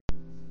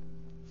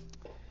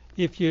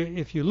if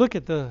you look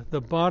at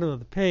the bottom of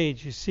the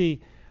page, you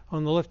see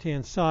on the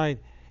left-hand side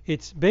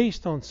it's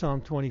based on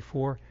Psalm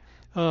 24,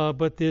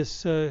 but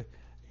this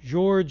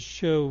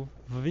George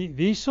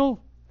Wiesel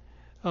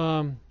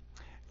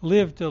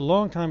lived a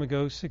long time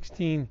ago,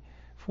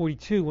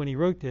 1642, when he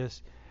wrote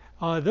this.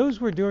 Those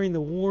were during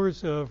the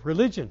wars of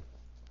religion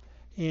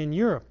in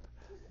Europe,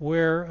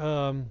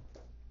 where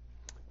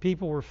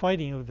people were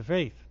fighting over the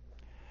faith.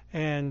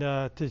 And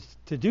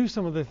to do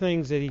some of the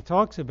things that he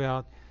talks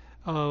about,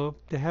 to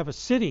have a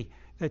city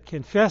that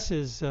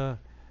confesses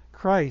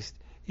Christ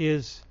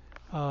is,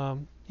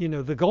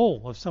 the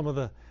goal of some of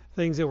the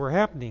things that were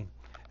happening.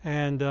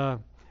 And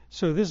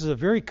so this is a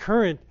very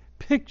current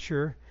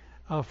picture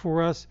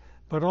for us,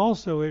 but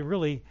also it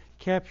really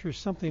captures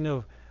something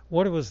of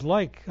what it was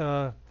like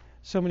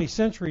so many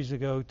centuries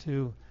ago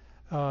to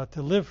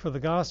live for the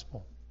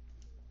gospel.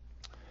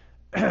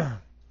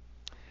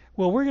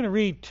 Well, we're going to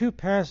read two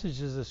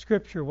passages of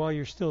Scripture while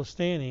you're still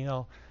standing.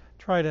 I'll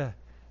try to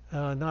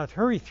not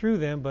hurry through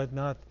them, but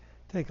not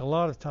take a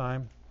lot of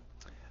time.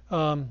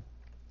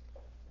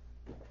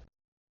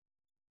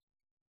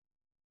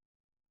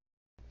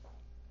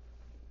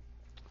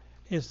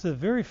 It's the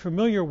very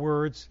familiar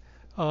words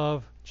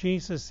of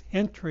Jesus'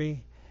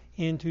 entry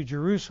into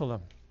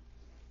Jerusalem.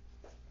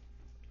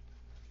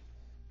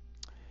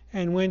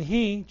 And when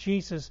he,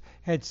 Jesus,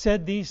 had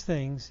said these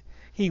things,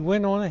 he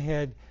went on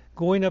ahead,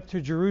 going up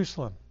to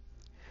Jerusalem.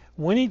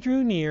 When he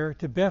drew near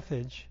to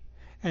Bethphage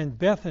and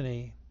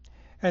Bethany,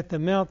 at the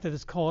mount that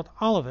is called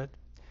Olivet,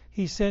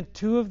 he sent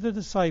two of the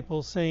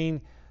disciples,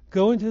 saying,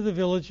 "Go into the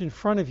village in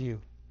front of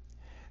you.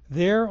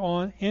 There,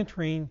 on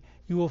entering,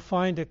 you will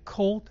find a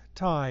colt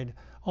tied,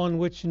 on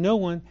which no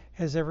one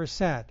has ever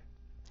sat.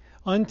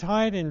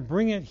 Untie it and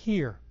bring it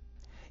here.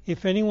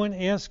 If anyone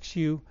asks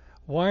you,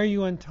 'Why are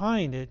you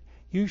untying it?'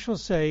 you shall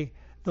say,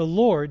 'The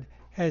Lord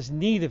has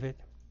need of it.'"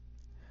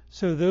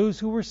 So those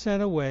who were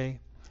sent away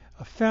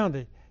found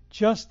it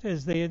just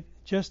as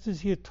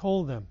he had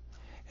told them.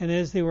 And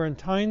as they were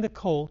untying the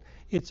colt,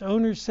 its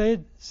owner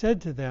said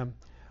to them,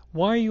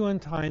 "Why are you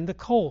untying the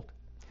colt?"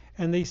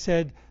 And they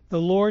said,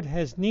 "The Lord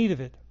has need of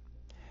it."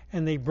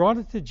 And they brought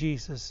it to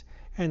Jesus,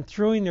 and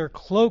throwing their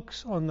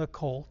cloaks on the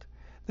colt,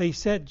 they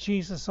set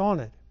Jesus on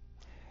it.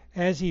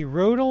 As he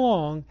rode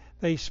along,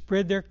 they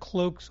spread their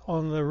cloaks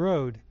on the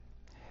road.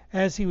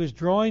 As he was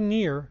drawing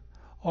near,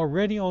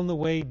 already on the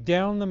way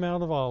down the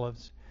Mount of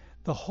Olives,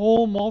 the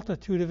whole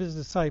multitude of his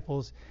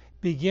disciples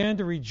began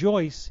to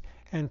rejoice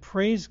and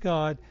praise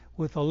God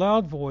with a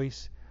loud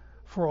voice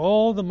for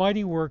all the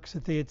mighty works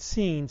that they had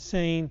seen,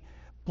 saying,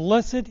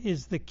 "Blessed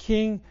is the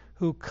King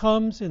who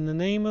comes in the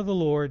name of the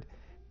Lord,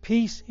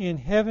 peace in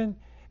heaven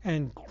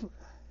and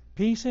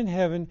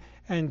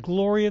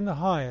glory in the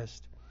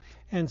highest."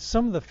 And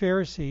some of the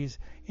Pharisees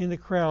in the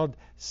crowd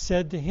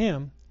said to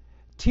him,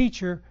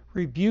 "Teacher,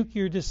 rebuke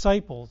your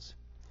disciples."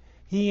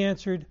 He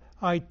answered,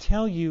 "I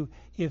tell you,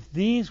 if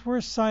these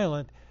were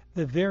silent,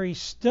 the very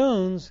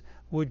stones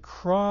would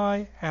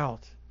cry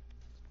out."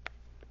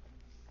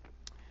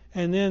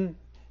 And then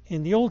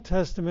in the Old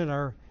Testament,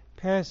 our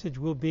passage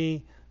will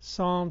be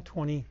Psalm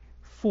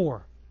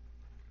 24.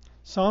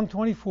 Psalm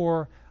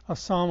 24, a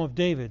psalm of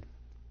David.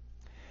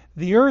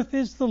 "The earth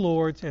is the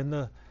Lord's, and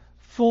the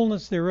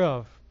fullness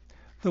thereof,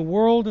 the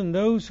world and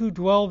those who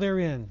dwell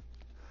therein.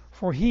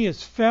 For he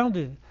has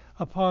founded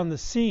upon the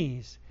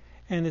seas,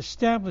 and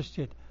established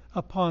it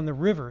upon the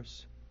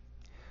rivers.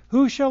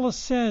 Who shall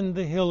ascend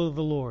the hill of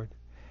the Lord?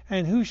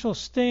 And who shall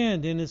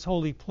stand in his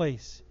holy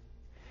place?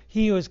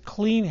 He who has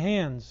clean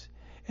hands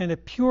and a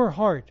pure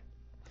heart,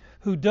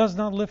 who does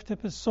not lift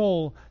up his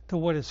soul to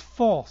what is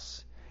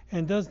false,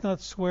 and does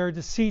not swear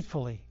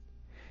deceitfully.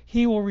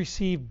 He will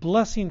receive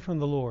blessing from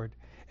the Lord,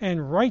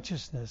 and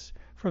righteousness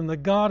from the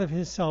God of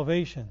his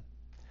salvation.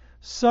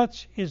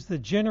 Such is the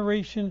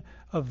generation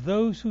of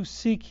those who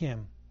seek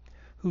him,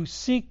 who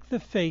seek the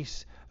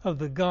face of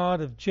the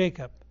God of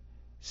Jacob.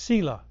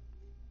 Selah.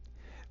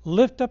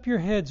 Lift up your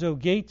heads, O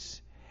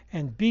gates,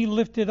 and be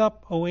lifted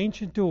up, O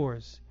ancient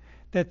doors,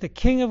 that the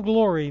King of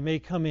glory may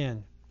come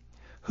in.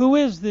 Who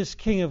is this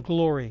King of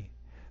glory?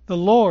 The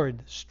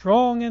Lord,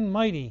 strong and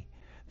mighty,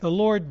 the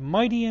Lord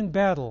mighty in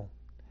battle.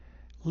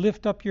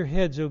 Lift up your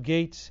heads, O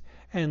gates,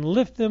 and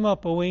lift them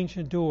up, O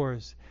ancient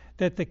doors,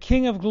 that the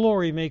King of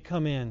glory may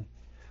come in.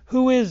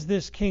 Who is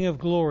this King of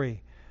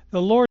glory?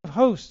 The Lord of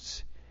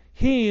hosts.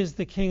 He is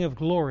the King of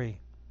glory.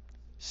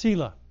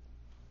 Selah.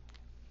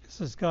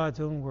 This is God's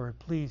own word.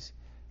 Please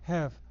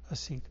have a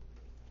seat.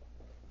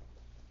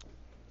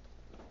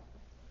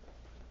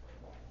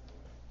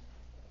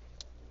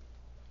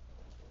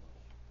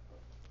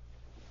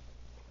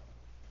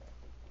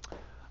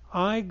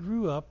 I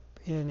grew up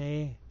in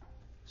a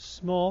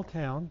small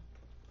town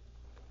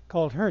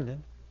called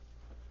Herndon,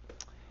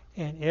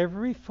 and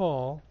every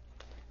fall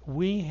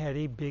we had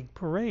a big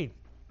parade.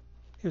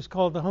 It was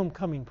called the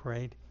Homecoming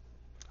Parade,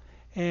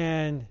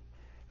 and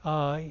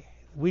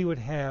we would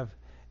have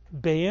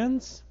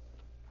bands,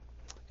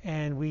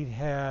 and we'd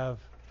have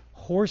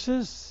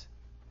horses,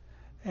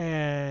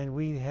 and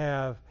we'd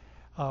have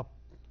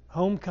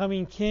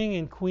homecoming king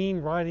and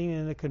queen riding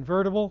in a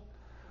convertible.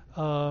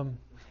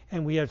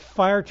 And we had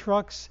fire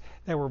trucks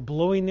that were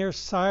blowing their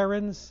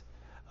sirens,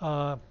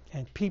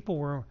 and people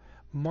were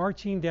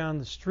marching down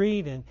the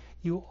street, and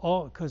you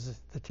all, because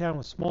the town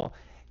was small,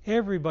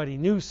 everybody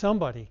knew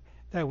somebody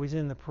that was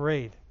in the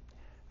parade.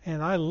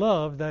 And I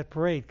loved that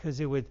parade because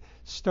it would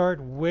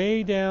start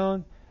way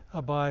down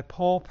by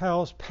Paul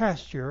Powell's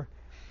pasture,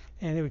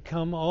 and it would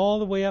come all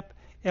the way up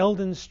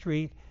Eldon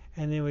Street,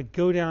 and it would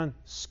go down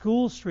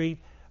School Street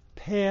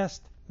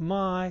past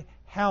my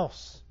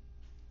house.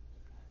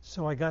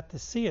 So I got to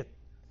see it.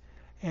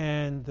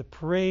 And the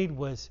parade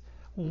was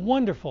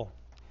wonderful.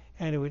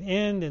 And it would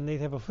end, and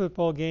they'd have a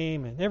football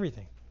game and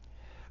everything.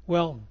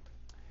 Well,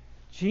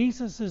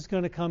 Jesus is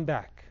going to come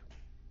back.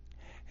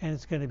 And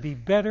it's going to be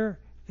better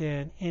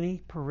than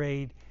any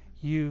parade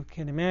you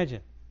can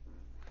imagine.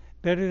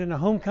 Better than a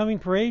homecoming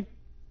parade.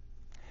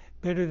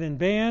 Better than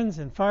bands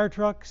and fire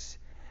trucks.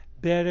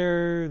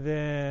 Better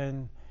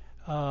than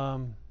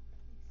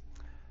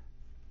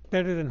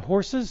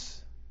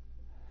horses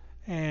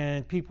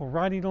and people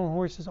riding on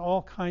horses,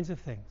 all kinds of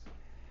things.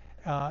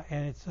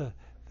 And it's the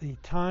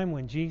time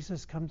when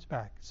Jesus comes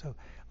back. So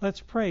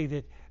let's pray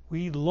that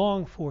we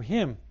long for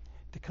him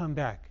to come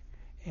back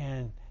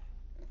and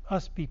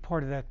us be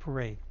part of that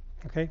parade.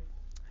 Okay?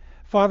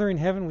 Father in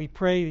heaven, we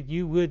pray that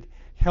you would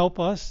help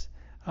us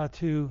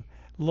to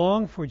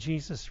long for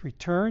Jesus'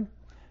 return,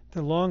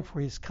 to long for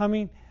his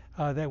coming,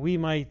 that we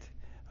might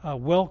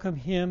welcome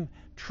him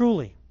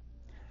truly,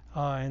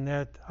 and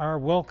that our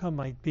welcome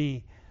might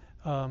be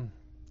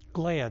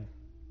glad,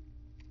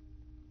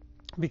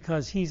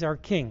 because he's our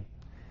King,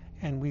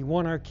 and we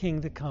want our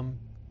King to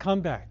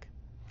come back.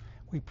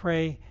 We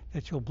pray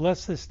that you'll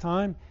bless this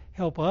time,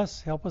 help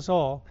us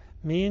all,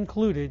 me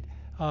included,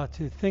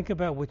 to think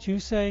about what you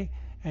say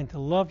and to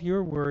love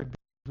your word,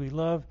 because we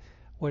love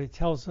what it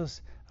tells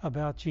us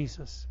about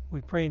Jesus.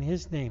 We pray in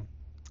his name.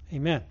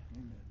 Amen.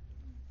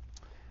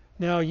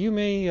 Now, you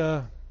may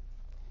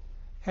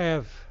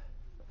have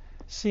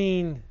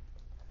seen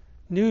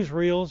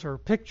newsreels or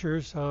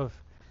pictures of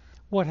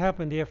what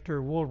happened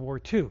after World War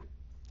II,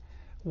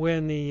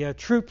 when the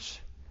troops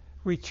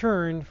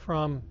returned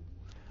from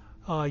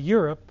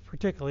Europe,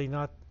 particularly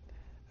not,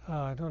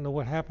 I don't know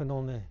what happened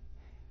on the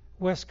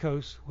West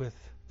Coast with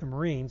the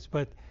Marines,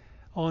 but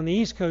on the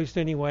East Coast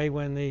anyway,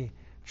 when the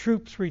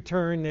troops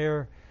returned,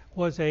 there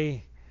was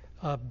a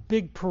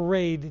big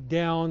parade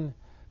down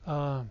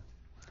the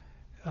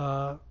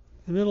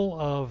middle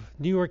of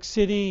New York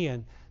City,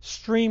 and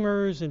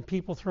streamers and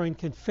people throwing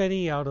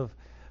confetti out of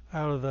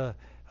the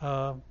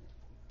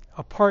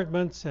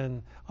apartments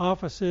and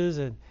offices,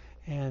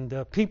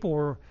 and people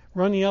were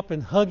running up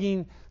and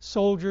hugging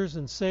soldiers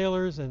and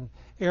sailors and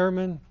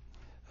airmen.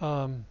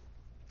 Now,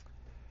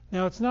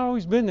 it's not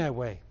always been that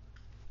way.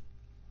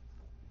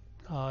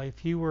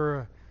 If you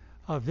were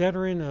a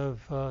veteran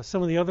of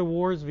some of the other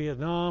wars,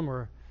 Vietnam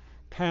or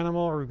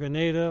Panama or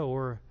Grenada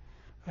or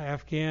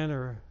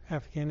Afghanistan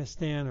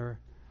or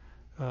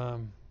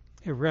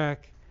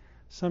Iraq,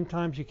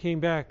 sometimes you came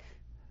back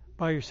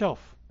by yourself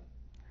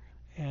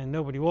and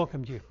nobody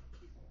welcomed you.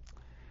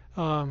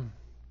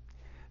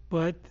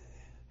 But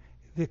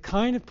the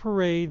kind of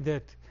parade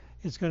that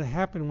is going to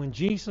happen when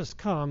Jesus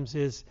comes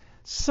is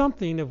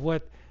something of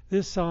what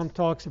this psalm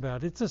talks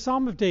about. It's a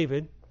Psalm of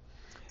David,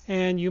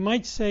 and you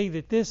might say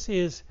that this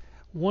is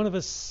one of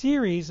a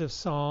series of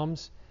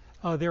psalms.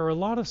 There are a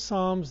lot of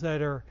psalms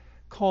that are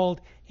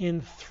called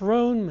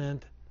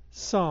enthronement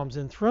psalms.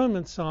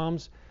 Enthronement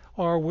psalms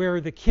are where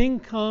the king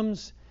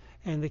comes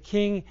and the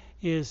king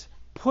is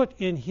put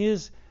in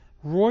his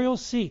royal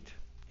seat,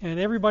 and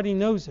everybody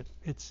knows it.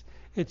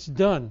 It's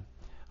done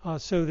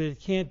so that it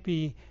can't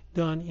be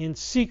done in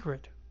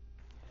secret,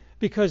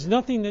 because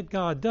nothing that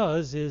God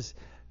does is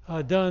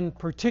done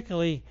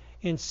particularly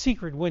in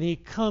secret when he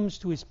comes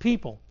to his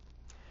people.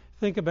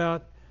 Think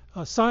about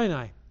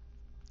Sinai.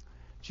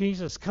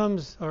 Jesus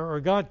comes, or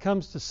God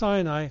comes to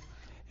Sinai,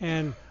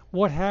 and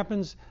what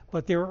happens?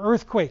 But there are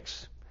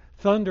earthquakes,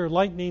 thunder,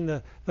 lightning,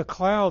 the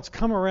clouds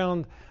come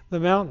around the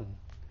mountain.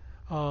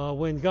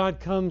 When God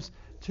comes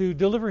to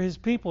deliver his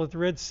people at the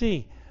Red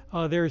Sea,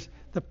 there's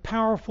the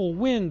powerful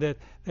wind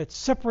that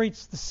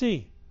separates the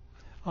sea.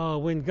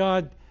 When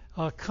God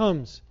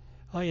comes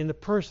in the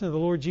person of the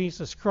Lord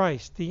Jesus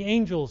Christ, the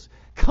angels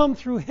come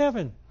through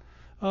heaven.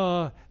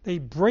 They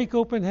break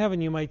open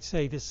heaven, you might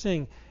say, to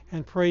sing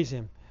and praise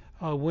him.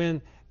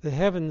 When the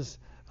heavens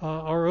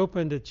are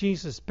opened at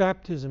Jesus'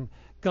 baptism,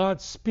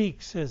 God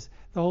speaks as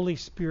the Holy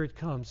Spirit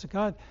comes.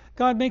 So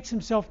God makes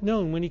himself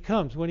known when he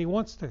comes, when he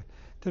wants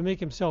to make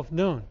himself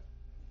known.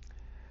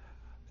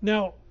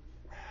 Now,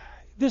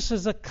 this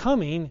is a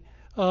coming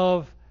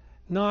of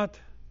not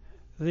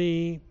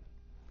the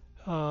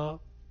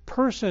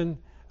person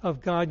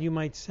of God, you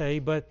might say,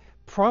 but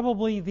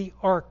probably the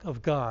ark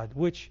of God,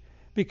 which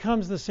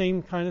becomes the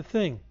same kind of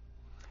thing.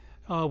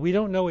 We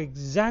don't know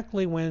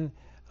exactly when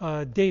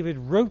David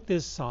wrote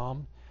this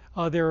psalm.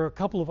 There are a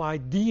couple of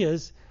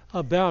ideas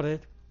about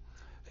it.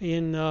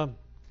 In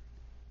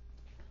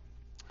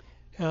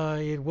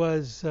It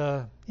was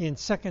in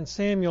 2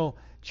 Samuel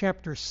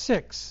chapter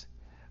 6.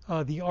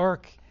 The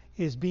ark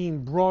is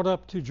being brought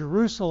up to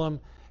Jerusalem,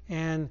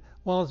 and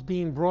while it's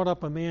being brought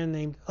up, a man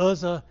named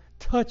Uzzah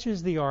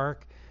touches the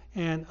ark,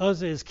 and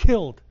Uzzah is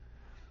killed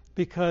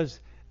because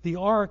the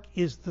ark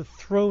is the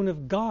throne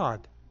of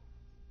God.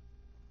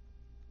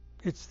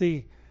 It's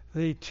the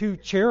two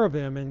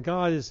cherubim, and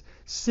God is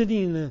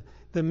sitting in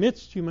the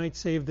midst, you might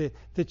say, of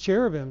the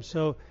cherubim.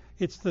 So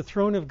it's the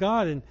throne of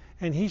God,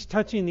 and he's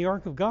touching the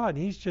ark of God.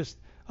 He's just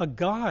a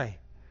guy.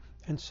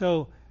 And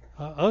so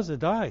Uzzah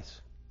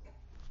dies.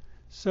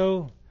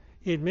 So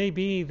it may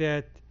be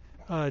that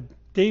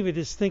David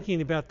is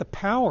thinking about the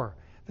power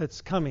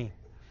that's coming.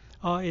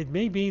 It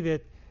may be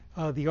that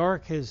the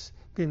ark has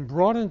been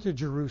brought into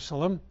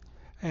Jerusalem,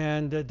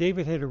 and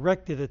David had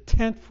erected a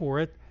tent for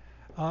it.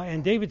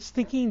 And David's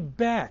thinking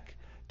back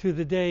to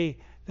the day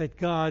that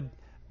God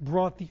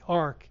brought the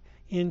ark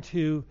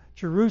into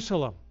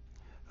Jerusalem,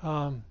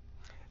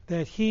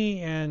 that he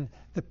and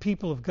the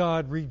people of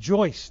God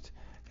rejoiced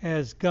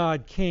as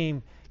God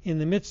came in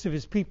the midst of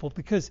his people,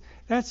 because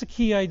that's a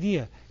key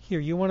idea here.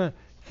 You want to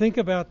think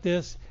about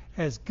this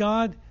as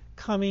God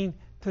coming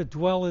to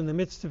dwell in the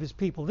midst of his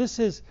people. This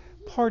is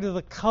part of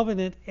the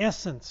covenant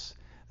essence.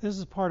 This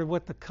is part of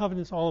what the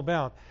covenant's all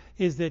about,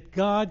 is that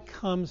God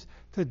comes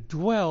to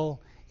dwell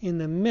in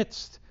the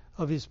midst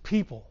of his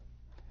people.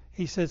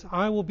 He says,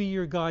 I will be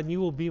your God and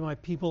you will be my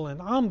people,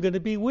 and I'm going to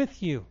be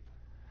with you.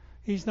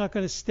 He's not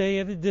going to stay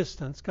at a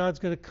distance. God's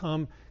going to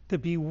come to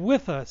be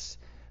with us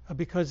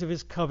because of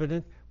his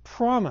covenant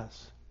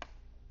promise.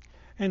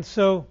 And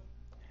so,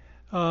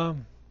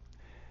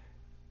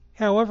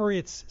 however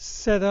it's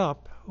set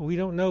up, we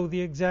don't know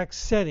the exact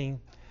setting,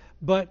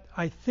 but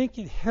I think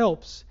it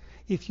helps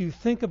if you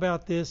think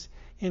about this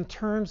in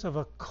terms of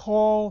a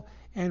call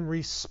and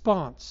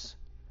response.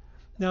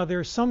 Now, there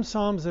are some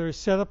psalms that are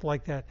set up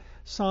like that.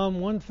 Psalm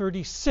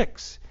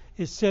 136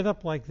 is set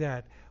up like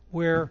that,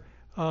 where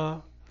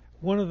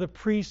one of the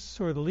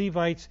priests or the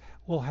Levites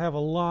will have a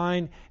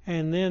line,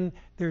 and then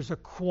there's a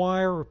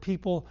choir or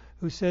people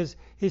who says,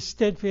 his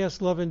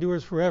steadfast love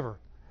endures forever.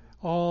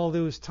 All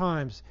those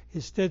times,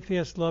 his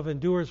steadfast love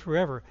endures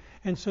forever.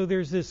 And so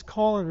there's this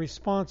call and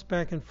response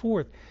back and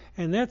forth.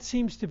 And that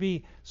seems to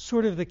be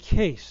sort of the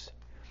case.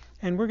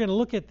 And we're going to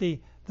look at the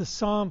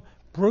psalm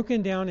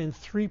broken down in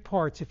three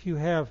parts. If you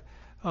have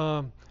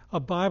a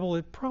Bible,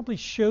 it probably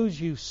shows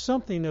you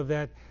something of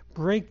that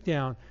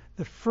breakdown.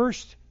 The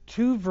first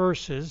two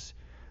verses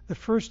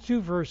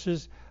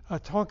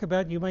talk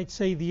about, you might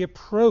say, the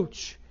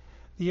approach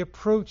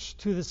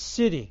to the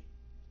city.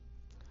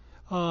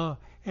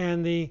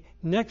 And the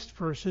next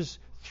verses,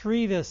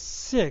 3 to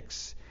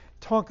 6,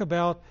 talk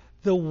about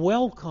the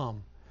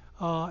welcome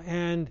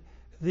and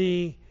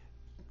the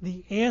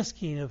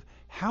asking of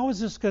how is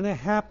this going to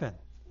happen,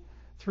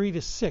 3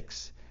 to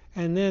 6.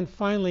 And then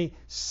finally,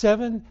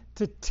 7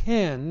 to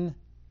 10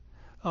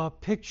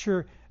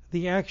 picture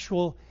the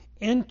actual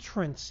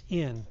entrance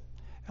in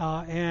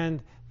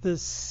and the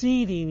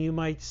seating, you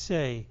might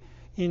say,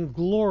 in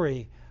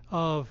glory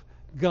of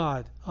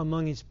God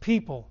among his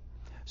people.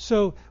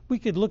 So we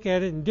could look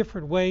at it in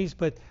different ways,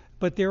 but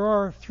there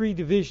are three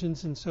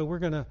divisions, and so we're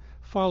going to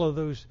follow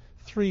those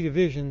three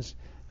divisions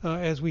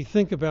as we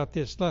think about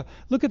this.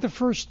 Look at the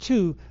first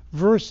two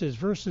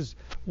verses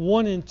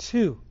 1 and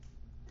 2.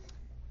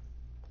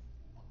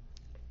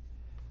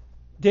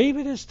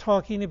 David is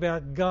talking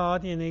about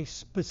God in a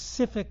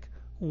specific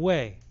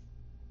way.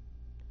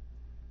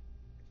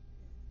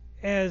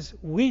 As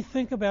we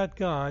think about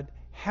God,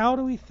 how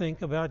do we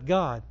think about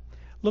God?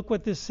 Look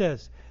what this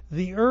says.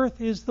 The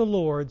earth is the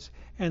Lord's,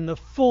 and the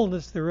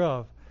fullness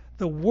thereof,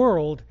 the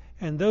world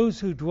and those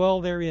who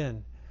dwell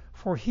therein.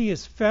 For he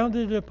has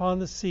founded it upon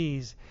the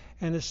seas,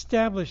 and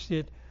established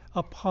it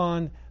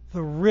upon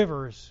the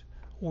rivers,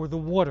 or the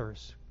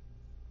waters.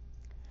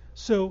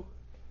 So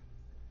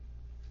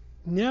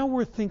now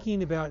we're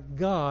thinking about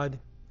God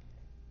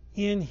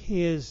in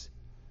his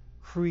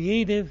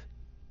creative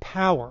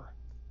power.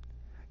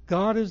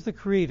 God is the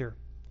creator,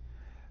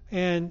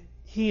 and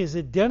he is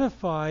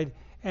identified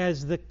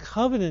as the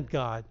covenant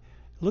God.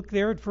 Look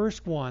there at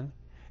verse 1.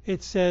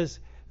 It says,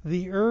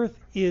 the earth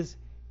is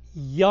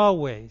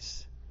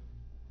Yahweh's.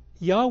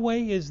 Yahweh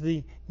is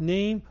the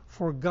name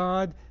for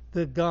God,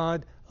 the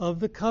God of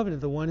the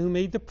covenant, the one who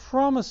made the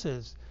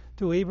promises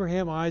to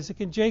Abraham, Isaac,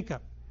 and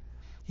Jacob.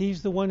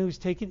 He's the one who's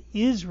taken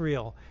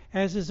Israel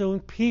as his own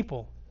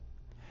people.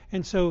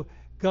 And so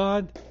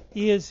God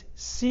is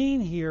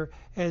seen here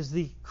as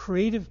the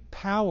creative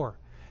power.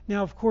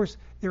 Now, of course,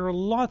 there are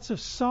lots of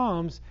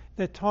psalms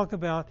that talk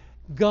about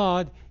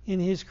God in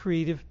his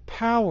creative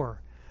power.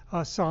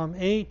 Psalm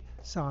 8,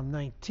 Psalm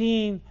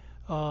 19,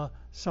 Psalm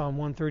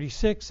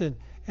 136,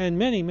 and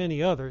many,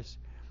 many others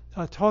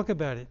talk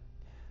about it.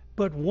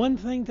 But one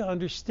thing to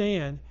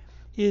understand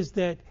is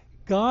that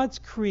God's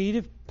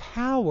creative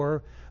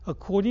power,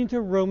 according to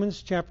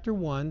Romans chapter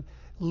 1,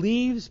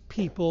 leaves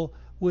people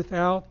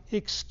without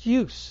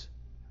excuse.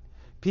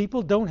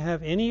 People don't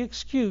have any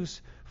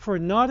excuse for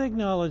not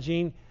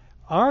acknowledging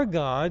our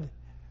God,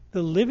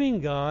 the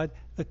living God,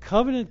 the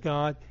covenant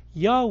God,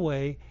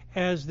 Yahweh,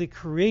 as the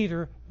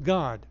creator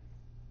God.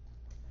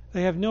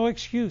 They have no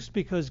excuse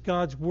because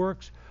God's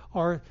works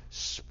are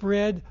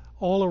spread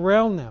all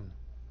around them.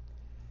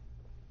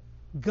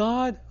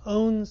 God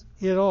owns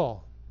it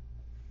all.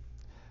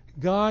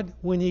 God,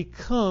 when he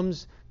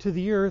comes to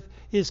the earth,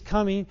 is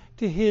coming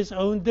to his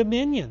own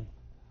dominion.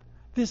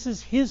 This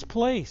is his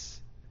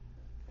place.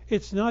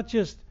 It's not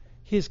just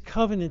his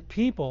covenant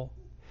people.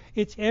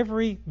 It's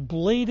every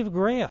blade of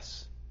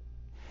grass,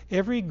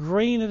 every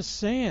grain of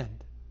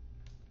sand,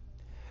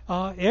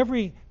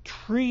 every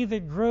tree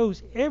that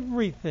grows.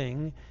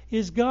 Everything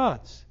is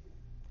God's.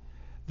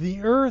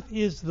 The earth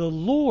is the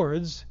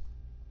Lord's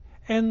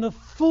and the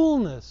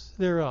fullness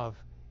thereof.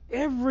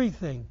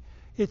 Everything.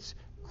 Its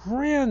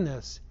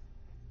grandness.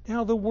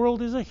 Now the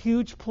world is a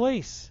huge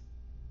place.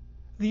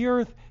 The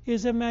earth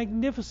is a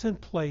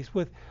magnificent place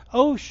with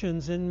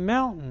oceans and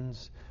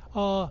mountains,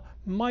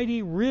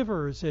 mighty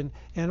rivers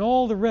and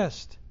all the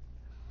rest.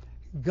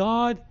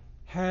 God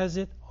has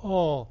it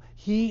all.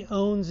 He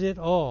owns it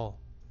all.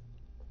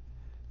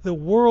 The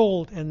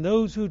world and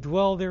those who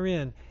dwell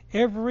therein,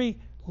 every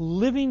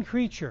living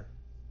creature,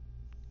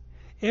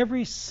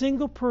 every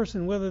single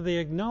person, whether they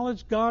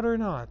acknowledge God or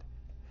not,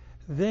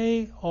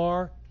 they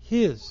are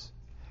his,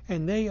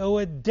 and they owe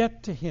a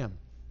debt to him.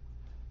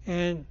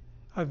 And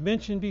I've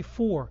mentioned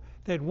before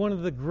that one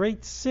of the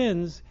great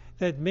sins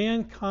that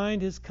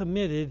mankind has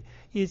committed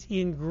is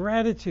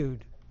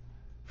ingratitude.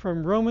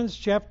 From Romans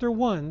chapter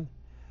 1,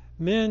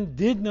 men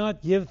did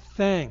not give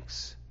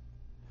thanks.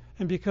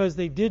 And because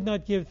they did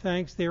not give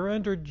thanks, they are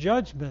under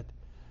judgment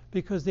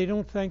because they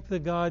don't thank the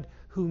God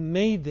who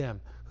made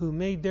them, who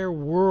made their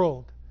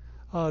world,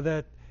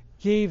 that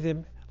gave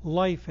them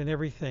life and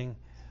everything.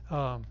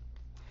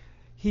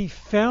 He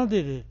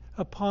founded it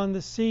upon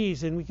the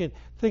seas, and we can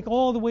think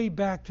all the way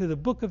back to the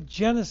book of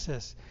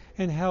Genesis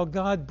and how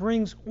God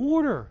brings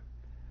order.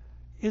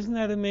 Isn't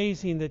that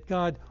amazing that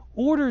God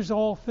orders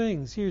all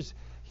things?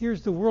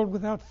 Here's the world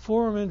without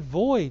form and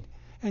void,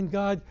 and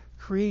God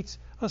creates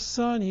a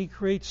sun, he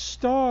creates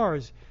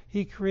stars,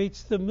 he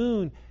creates the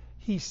moon,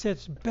 he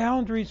sets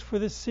boundaries for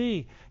the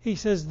sea. He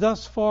says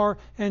thus far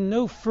and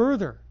no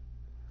further.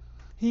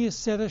 He has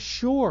set a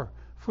shore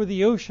for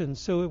the ocean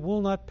so it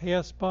will not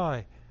pass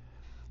by.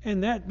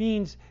 And that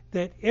means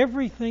that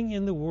everything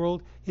in the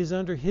world is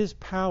under his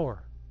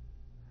power.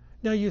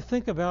 Now you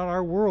think about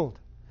our world.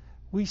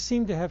 We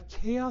seem to have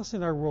chaos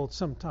in our world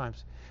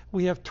sometimes.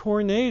 We have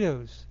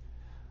tornadoes.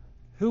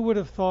 Who would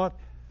have thought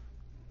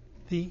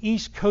the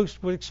East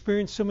Coast would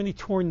experience so many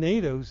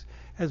tornadoes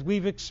as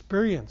we've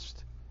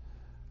experienced?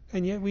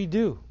 And yet we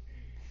do.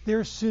 There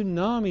are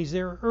tsunamis,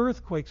 there are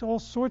earthquakes, all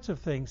sorts of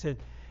things.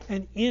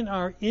 And in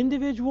our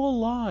individual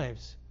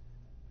lives,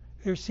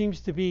 there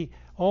seems to be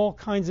all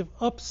kinds of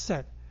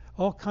upset,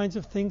 all kinds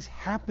of things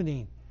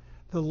happening.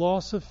 The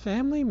loss of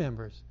family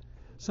members,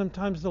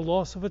 sometimes the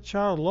loss of a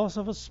child, loss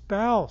of a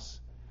spouse,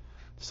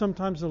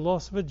 sometimes the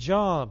loss of a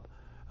job.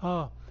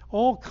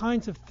 All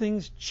kinds of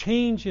things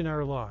change in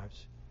our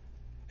lives.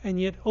 And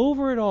yet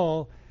over it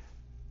all,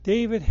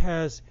 David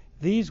has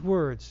these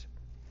words.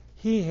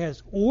 He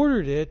has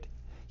ordered it.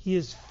 He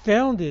has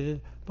founded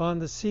it upon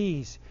the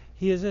seas.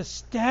 He has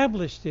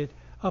established it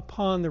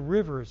upon the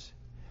rivers.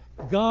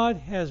 God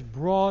has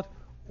brought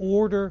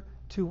order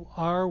to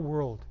our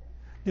world.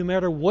 No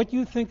matter what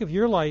you think of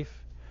your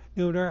life,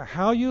 no matter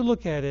how you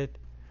look at it,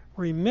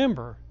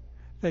 remember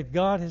that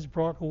God has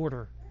brought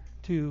order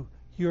to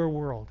your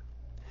world.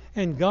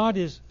 And God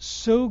is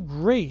so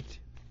great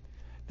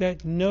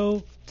that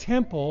no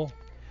temple,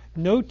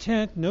 no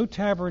tent, no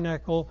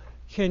tabernacle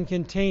can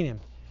contain him.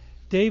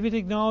 David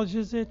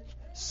acknowledges it,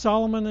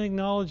 Solomon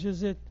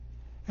acknowledges it,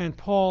 and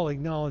Paul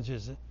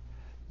acknowledges it.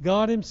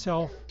 God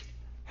himself,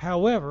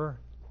 however,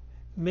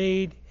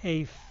 made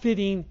a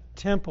fitting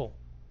temple.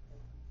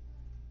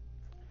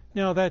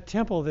 Now that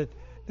temple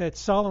that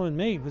Solomon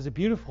made was a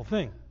beautiful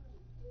thing,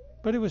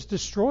 but it was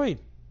destroyed.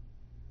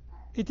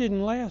 It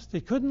didn't last.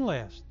 It couldn't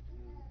last.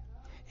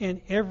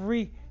 And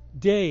every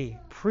day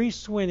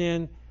priests went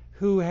in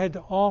who had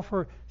to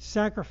offer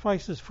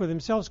sacrifices for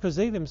themselves because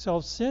they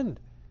themselves sinned.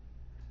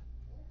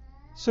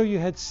 So you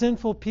had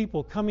sinful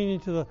people coming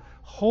into the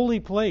holy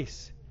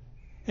place.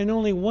 And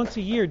only once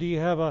a year do you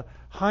have a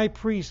high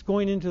priest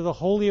going into the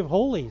Holy of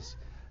Holies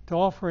to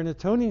offer an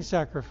atoning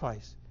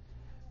sacrifice,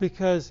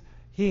 because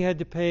he had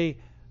to pay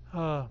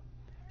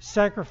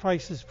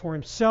sacrifices for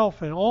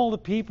himself and all the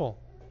people.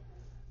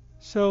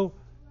 So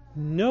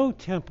no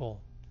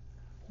temple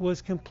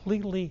was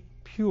completely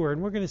pure.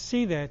 And we're going to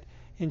see that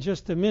in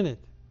just a minute.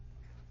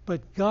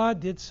 But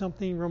God did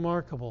something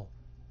remarkable,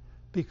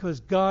 because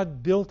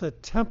God built a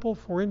temple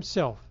for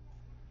himself,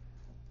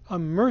 a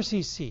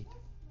mercy seat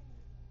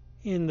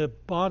in the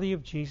body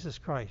of Jesus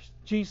Christ.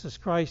 Jesus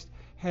Christ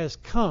has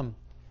come.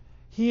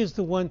 He is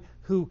the one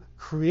who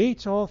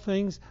creates all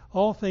things.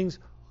 All things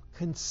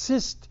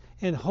consist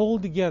and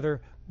hold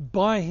together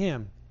by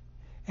him.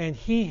 And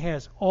he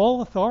has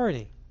all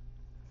authority.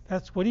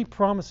 That's what he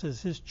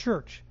promises his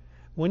church.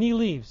 When he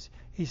leaves,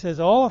 he says,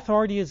 all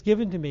authority is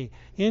given to me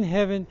in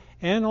heaven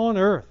and on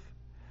earth.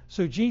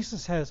 So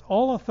Jesus has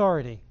all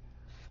authority.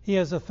 He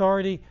has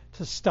authority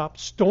to stop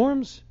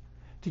storms,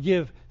 to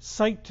give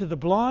sight to the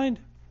blind,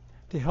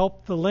 to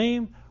help the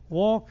lame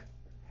walk,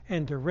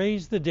 and to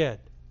raise the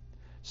dead.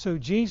 So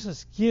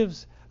Jesus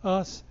gives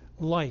us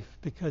life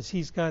because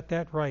he's got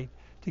that right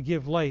to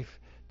give life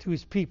to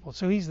his people.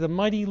 So he's the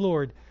mighty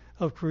Lord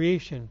of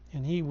creation,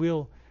 and he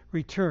will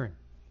return.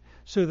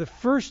 So the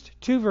first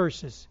two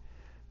verses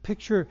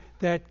picture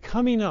that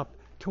coming up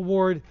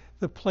toward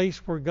the place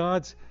where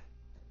God's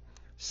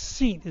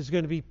seat is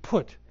going to be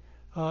put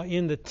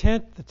in the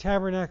tent, the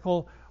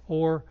tabernacle,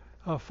 or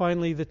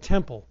finally the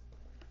temple.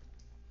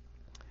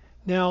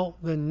 Now,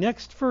 the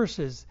next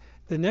verses,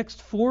 the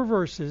next four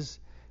verses,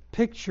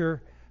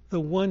 picture the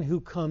one who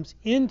comes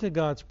into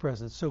God's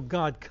presence. So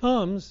God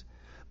comes,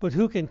 but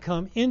who can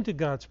come into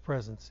God's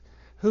presence?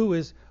 Who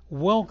is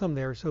welcome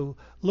there? So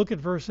look at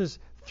verses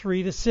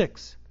 3 to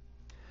 6.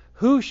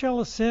 Who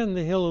shall ascend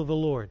the hill of the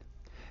Lord?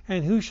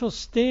 And who shall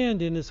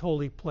stand in his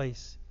holy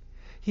place?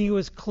 He who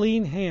has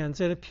clean hands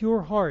and a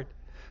pure heart,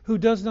 who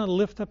does not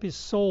lift up his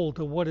soul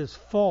to what is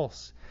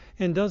false,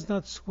 and does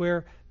not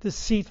swear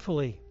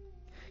deceitfully.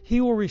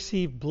 He will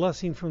receive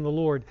blessing from the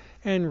Lord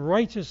and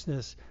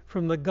righteousness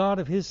from the God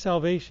of his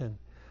salvation.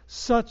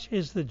 Such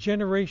is the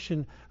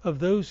generation of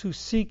those who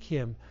seek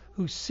him,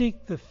 who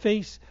seek the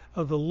face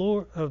of the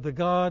Lord, of the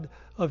God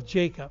of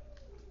Jacob.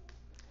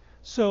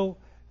 So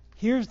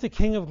here's the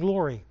King of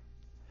glory,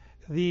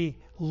 the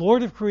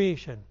Lord of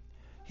creation.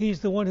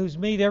 He's the one who's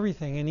made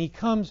everything, and he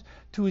comes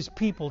to his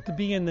people to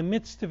be in the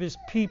midst of his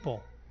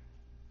people.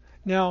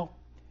 Now,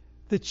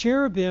 the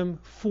cherubim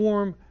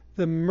form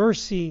the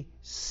mercy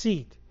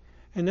seat.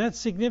 And that's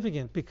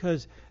significant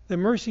because the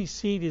mercy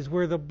seat is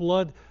where the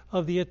blood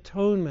of the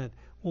atonement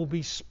will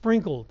be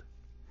sprinkled,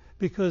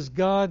 because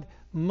God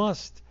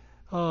must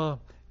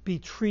be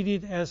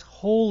treated as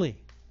holy.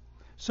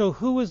 So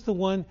who is the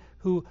one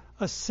who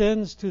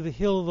ascends to the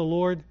hill of the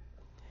Lord?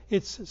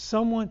 It's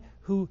someone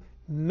who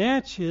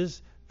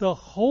matches the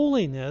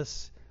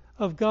holiness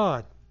of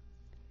God.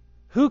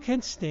 Who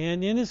can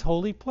stand in his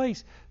holy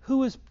place?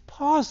 Who is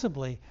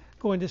possibly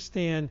going to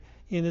stand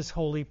in his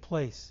holy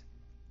place?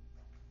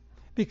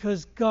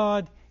 Because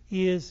God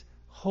is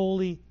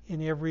holy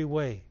in every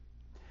way.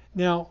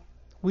 Now,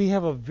 we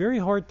have a very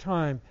hard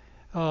time,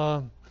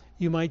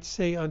 you might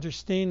say,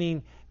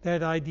 understanding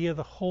that idea of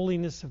the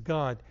holiness of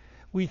God.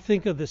 We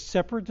think of the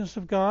separateness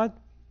of God.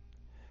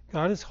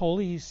 God is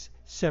holy, he's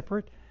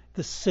separate.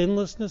 The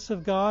sinlessness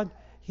of God,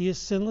 he is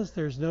sinless,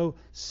 there's no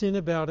sin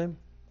about him.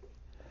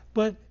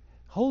 But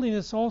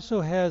holiness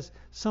also has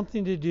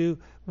something to do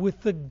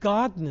with the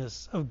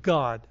godness of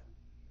God.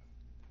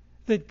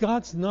 That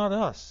God's not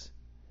us.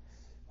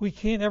 We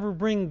can't ever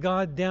bring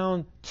God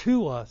down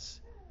to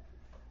us.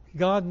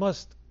 God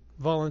must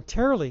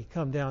voluntarily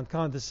come down,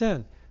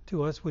 condescend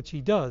to us, which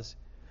he does.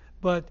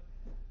 But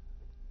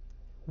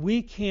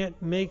we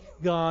can't make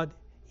God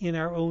in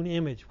our own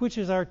image, which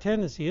is our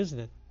tendency, isn't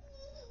it?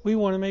 We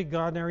want to make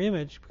God in our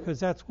image because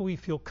that's what we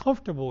feel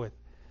comfortable with.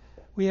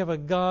 We have a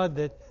God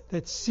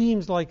that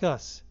seems like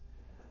us.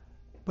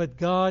 But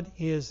God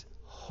is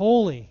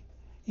holy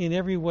in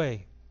every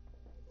way.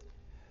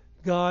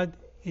 God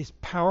is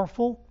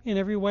powerful in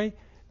every way.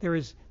 There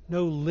is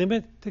no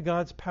limit to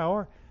God's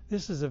power.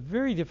 This is a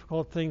very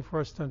difficult thing for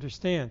us to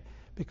understand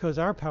because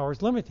our power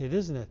is limited,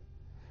 isn't it?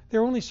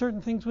 There are only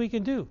certain things we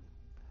can do.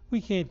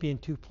 We can't be in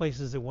two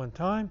places at one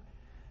time.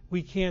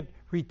 We can't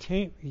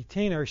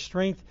retain our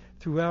strength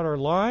throughout our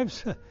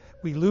lives.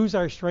 We lose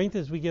our strength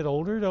as we get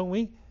older, don't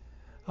we?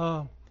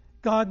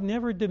 God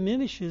never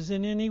diminishes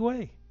in any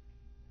way.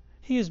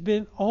 He has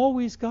been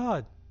always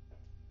God.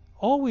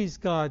 Always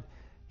God.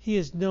 He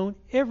has known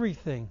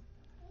everything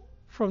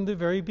from the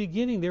very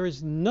beginning. There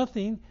is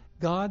nothing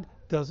God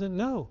doesn't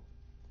know.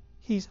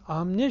 He's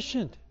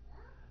omniscient.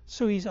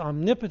 So he's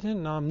omnipotent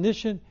and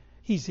omniscient.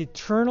 He's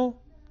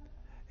eternal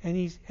and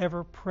he's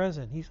ever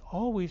present. He's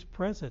always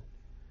present.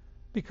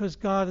 Because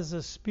God is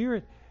a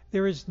spirit,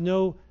 there is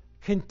no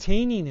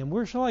containing him.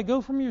 Where shall I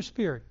go from your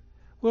spirit?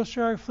 Where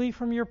shall I flee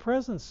from your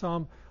presence?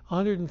 Psalm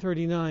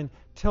 139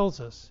 tells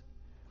us.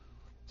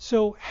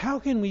 So how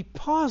can we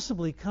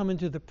possibly come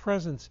into the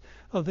presence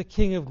of the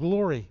King of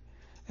Glory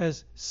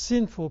as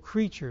sinful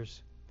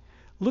creatures?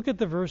 Look at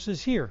the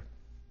verses here.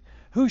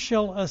 Who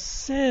shall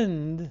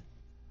ascend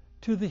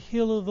to the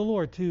hill of the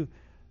Lord, to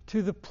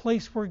the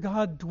place where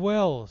God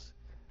dwells?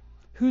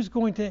 Who's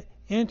going to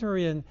enter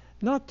in,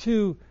 not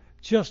to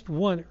just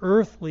one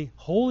earthly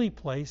holy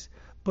place,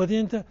 but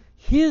into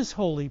his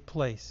holy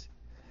place?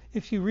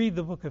 If you read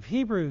the book of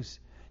Hebrews,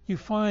 you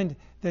find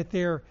that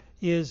there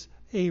is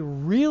a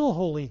real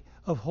holy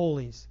of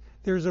holies.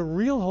 There's a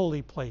real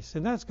holy place,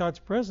 and that's God's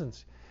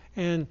presence.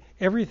 And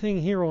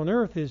everything here on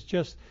earth is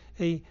just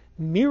a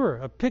mirror,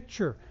 a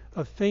picture,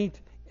 a faint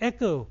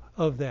echo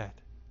of that.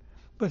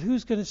 But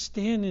who's going to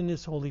stand in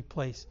this holy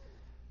place?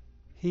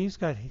 He's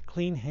got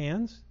clean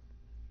hands.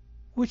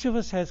 Which of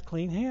us has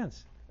clean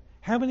hands?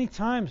 How many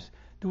times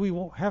do we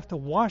have to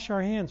wash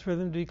our hands for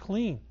them to be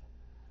clean?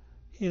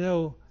 You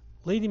know,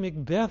 Lady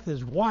Macbeth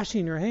is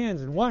washing her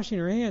hands and washing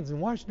her hands and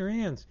washing her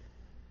hands.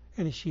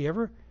 And is she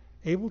ever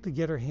able to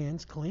get her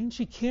hands clean?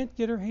 She can't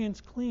get her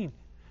hands clean.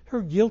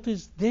 Her guilt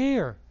is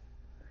there.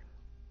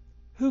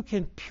 Who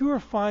can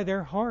purify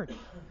their heart?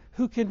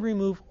 Who can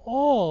remove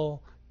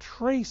all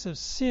trace of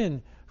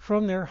sin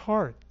from their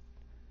heart?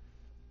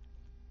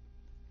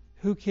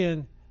 Who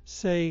can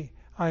say,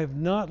 I have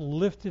not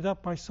lifted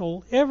up my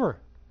soul ever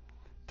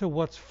to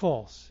what's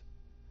false?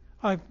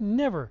 I've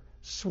never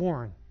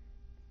sworn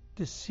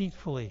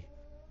deceitfully.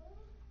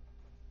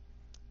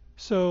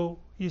 So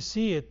you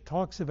see, it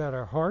talks about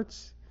our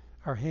hearts,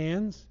 our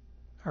hands,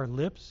 our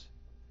lips.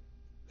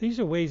 These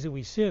are ways that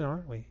we sin,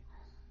 aren't we?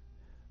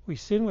 We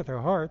sin with our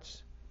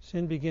hearts.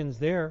 Sin begins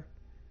there.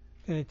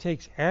 And it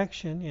takes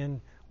action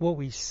in what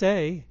we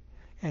say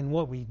and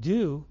what we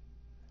do.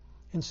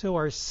 And so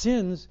our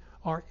sins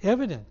are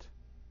evident.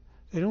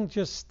 They don't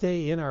just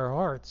stay in our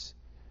hearts.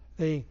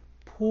 They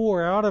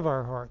pour out of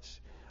our hearts.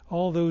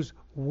 All those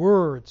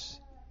words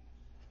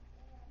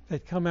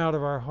that come out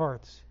of our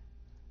hearts.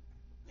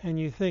 And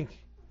you think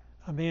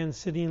a man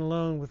sitting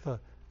alone with a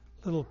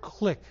little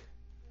click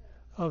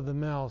of the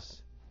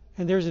mouse,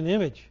 and there's an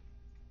image,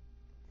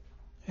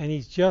 and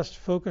he's just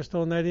focused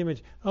on that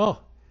image.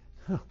 Oh,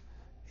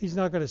 he's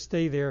not going to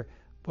stay there,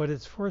 but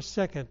it's for a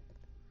second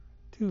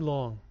too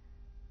long.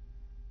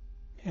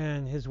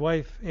 And his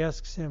wife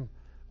asks him,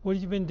 what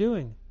have you been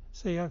doing?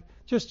 Say, I'm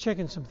just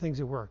checking some things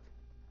at work.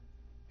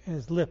 And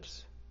his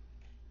lips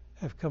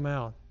have come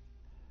out.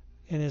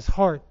 In his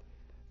heart,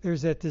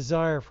 there's that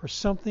desire for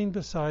something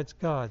besides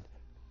God.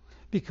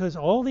 Because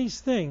all these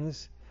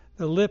things,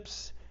 the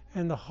lips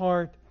and the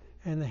heart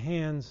and the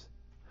hands,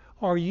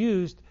 are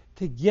used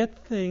to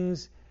get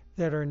things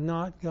that are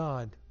not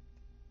God.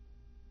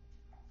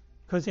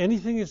 Because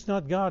anything that's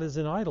not God is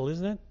an idol,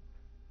 isn't it?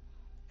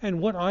 And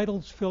what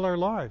idols fill our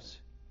lives?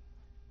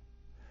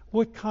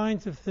 What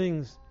kinds of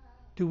things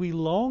do we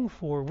long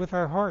for with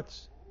our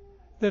hearts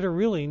that are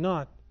really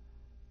not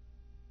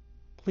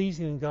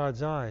pleasing in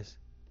God's eyes?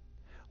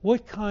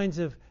 What kinds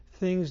of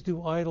things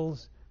do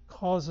idols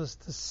cause us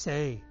to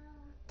say,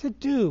 to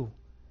do?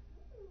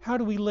 How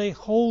do we lay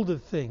hold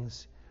of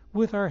things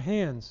with our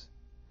hands?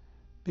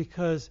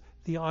 Because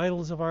the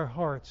idols of our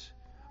hearts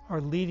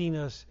are leading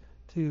us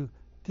to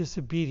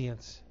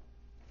disobedience.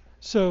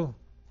 So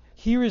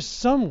here is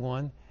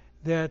someone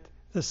that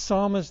the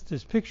psalmist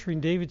is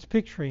picturing, David's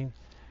picturing,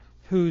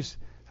 whose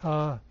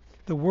the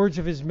words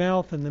of his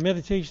mouth and the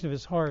meditation of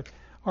his heart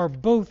are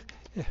both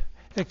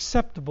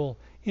acceptable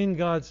in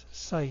God's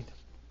sight.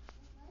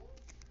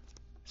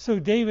 So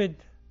David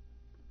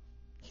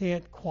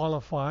can't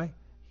qualify.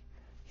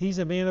 He's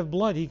a man of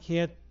blood. He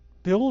can't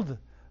build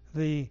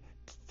the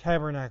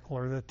tabernacle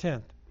or the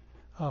tent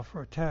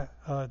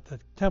the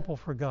temple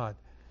for God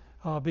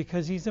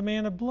because he's a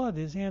man of blood.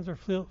 His hands are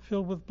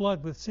filled with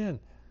blood, with sin.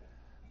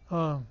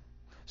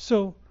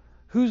 So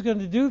who's going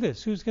to do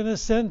this? Who's going to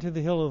ascend to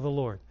the hill of the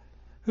Lord?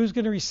 Who's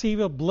going to receive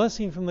a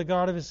blessing from the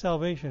God of his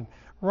salvation?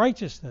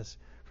 Righteousness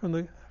from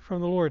the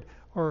Lord,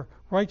 or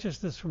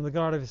righteousness from the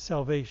God of his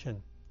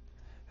salvation.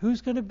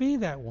 Who's going to be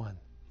that one?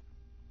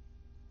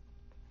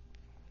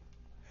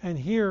 And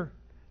here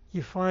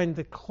you find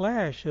the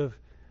clash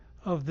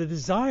of the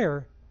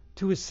desire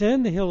to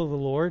ascend the hill of the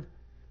Lord,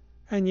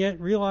 and yet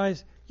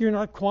realize you're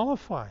not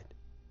qualified.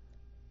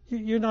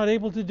 You're not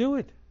able to do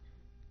it.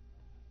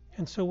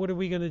 And so what are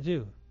we going to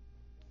do?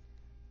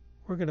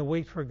 We're going to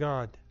wait for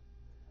God,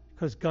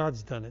 because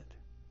God's done it.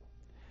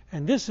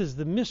 And this is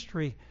the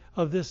mystery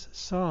of this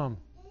psalm.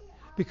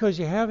 Because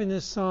you have in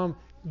this psalm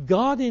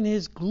God in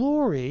his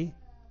glory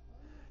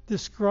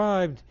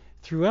described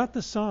throughout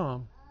the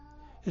psalm,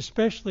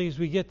 especially as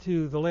we get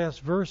to the last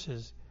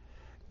verses.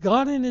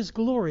 God in his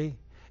glory,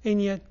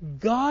 and yet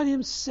God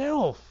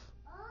himself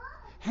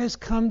has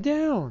come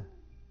down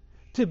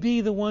to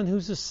be the one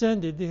who's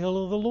ascended the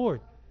hill of the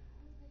Lord.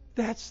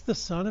 That's the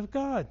Son of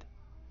God.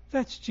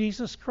 That's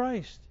Jesus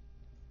Christ.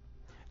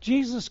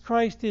 Jesus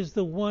Christ is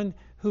the one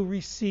who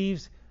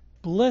receives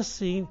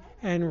blessing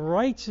and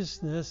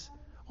righteousness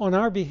on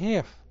our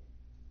behalf,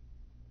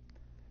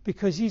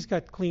 because he's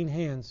got clean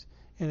hands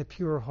and a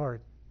pure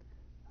heart.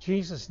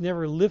 Jesus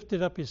never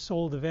lifted up his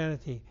soul to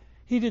vanity.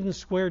 He didn't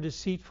swear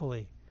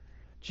deceitfully.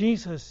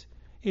 Jesus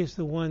is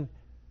the one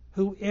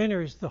who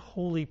enters the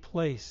holy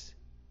place.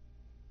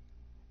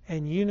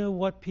 And you know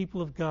what,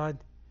 people of God?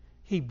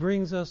 He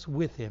brings us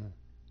with him.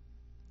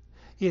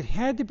 It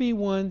had to be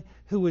one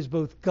who was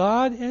both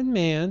God and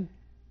man,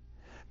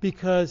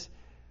 because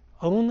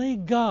only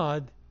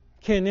God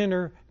can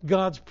enter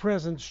God's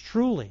presence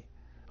truly.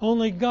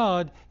 Only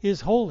God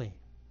is holy.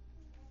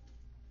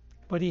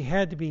 But he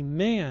had to be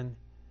man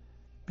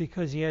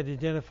because he had to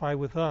identify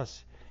with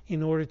us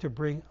in order to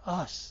bring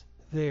us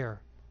there.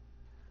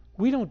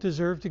 We don't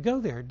deserve to go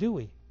there, do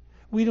we?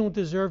 We don't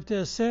deserve to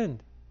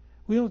ascend.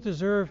 We don't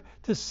deserve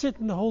to sit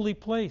in the holy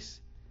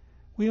place.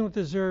 We don't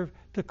deserve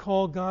to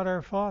call God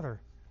our Father.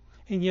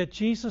 And yet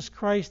Jesus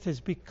Christ has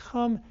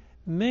become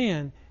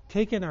man,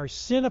 taken our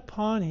sin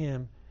upon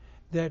him,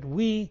 that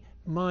we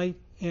might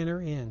enter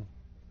in.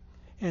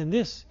 And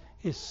this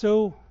is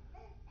so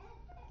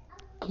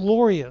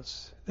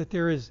glorious that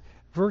there is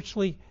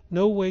virtually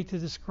no way to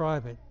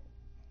describe it.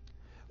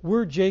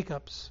 We're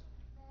Jacob's.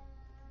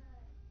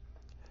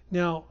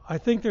 Now, I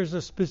think there's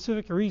a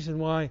specific reason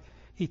why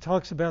he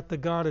talks about the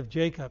God of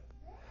Jacob.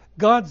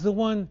 Jacob's the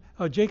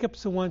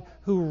one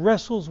who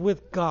wrestles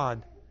with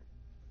God.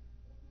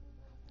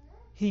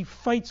 He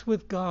fights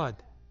with God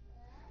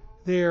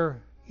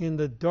there in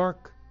the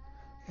dark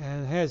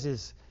and has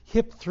his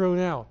hip thrown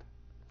out.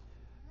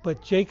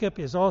 But Jacob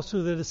is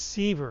also the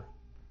deceiver.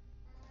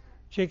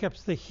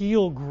 Jacob's the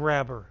heel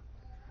grabber.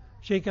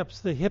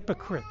 Jacob's the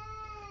hypocrite.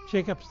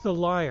 Jacob's the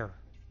liar.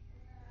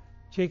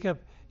 Jacob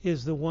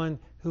is the one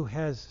who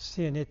has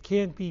sin. It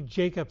can't be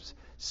Jacob's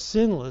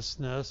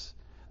sinlessness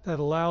that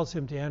allows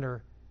him to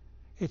enter.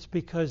 It's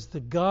because the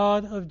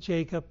God of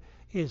Jacob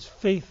is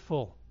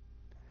faithful.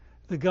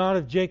 The God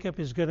of Jacob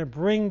is going to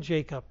bring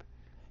Jacob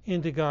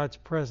into God's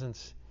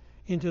presence,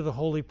 into the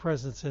holy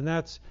presence, and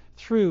that's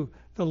through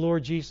the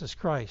Lord Jesus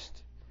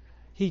Christ.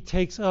 He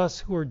takes us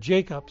who are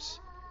Jacob's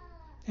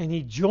and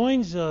he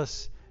joins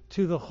us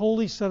to the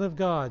Holy Son of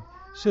God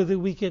so that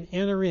we can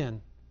enter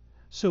in,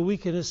 so we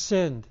can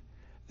ascend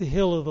the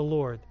hill of the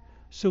Lord,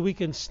 so we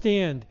can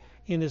stand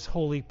in his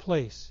holy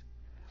place.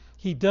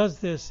 He does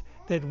this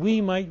that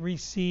we might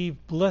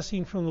receive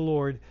blessing from the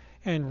Lord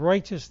and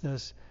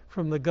righteousness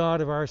from the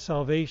God of our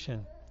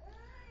salvation.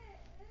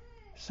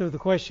 So the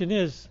question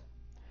is,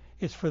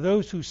 it's for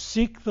those who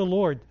seek the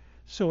Lord.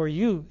 So are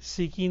you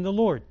seeking the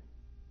Lord?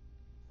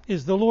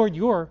 Is the Lord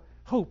your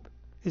hope?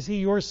 Is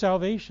he your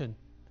salvation?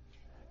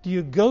 Do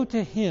you go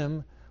to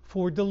him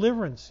for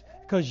deliverance?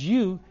 Because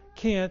you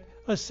can't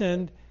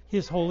ascend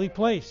his holy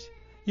place.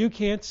 You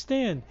can't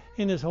stand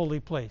in his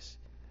holy place.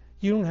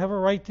 You don't have a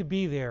right to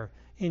be there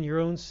in your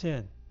own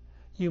sin.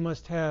 You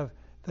must have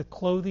the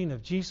clothing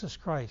of Jesus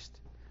Christ,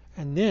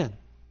 and then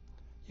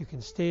you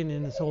can stand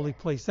in his holy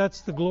place.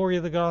 That's the glory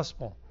of the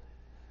gospel.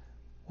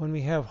 When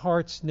we have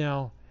hearts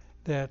now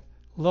that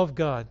love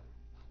God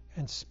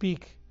and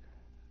speak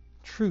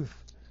truth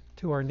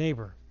to our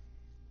neighbor.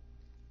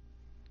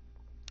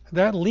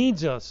 That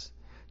leads us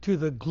to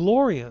the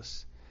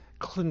glorious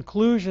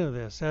conclusion of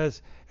this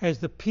as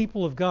the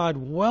people of God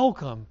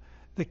welcome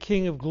the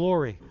King of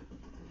Glory.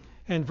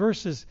 And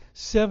verses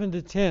 7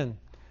 to 10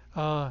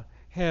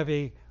 have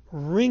a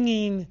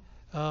ringing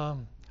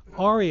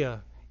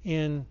aria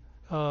in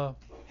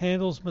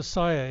Handel's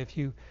Messiah,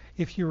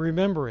 if you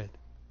remember it.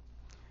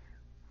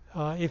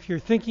 If you're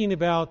thinking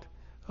about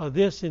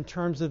this in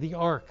terms of the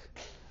ark,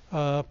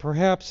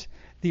 perhaps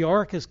the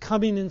ark is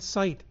coming in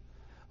sight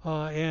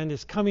and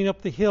is coming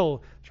up the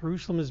hill.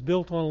 Jerusalem is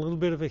built on a little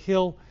bit of a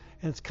hill,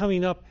 and it's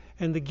coming up,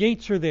 and the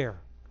gates are there.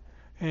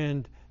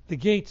 And the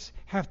gates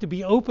have to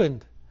be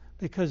opened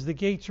because the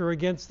gates are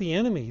against the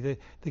enemy.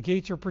 The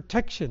gates are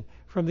protection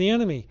from the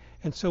enemy.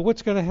 And so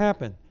what's going to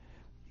happen?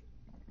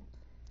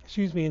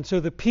 And so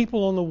the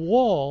people on the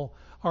wall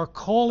are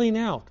calling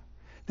out.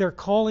 They're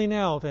calling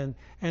out, and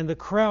the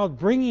crowd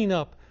bringing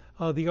up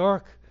the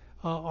ark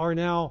are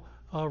now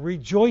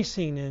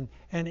rejoicing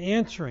and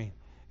answering.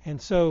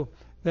 And so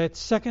that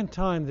second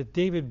time that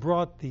David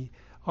brought the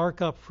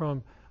ark up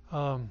from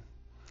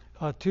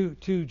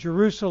to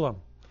Jerusalem,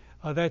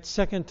 that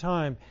second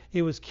time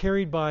it was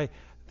carried by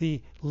the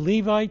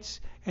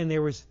Levites, and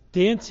there was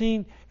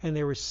dancing, and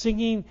there was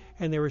singing,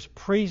 and there was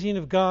praising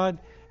of God,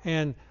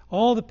 and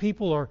all the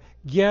people are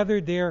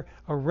gathered there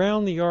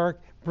around the ark,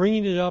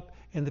 bringing it up,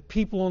 and the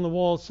people on the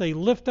wall say,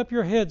 "Lift up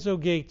your heads, O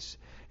gates,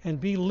 and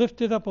be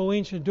lifted up, O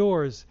ancient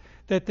doors,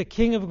 that the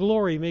King of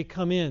glory may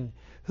come in.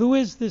 Who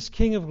is this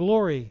King of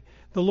glory?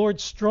 The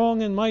Lord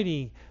strong and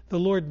mighty, the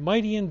Lord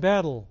mighty in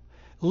battle.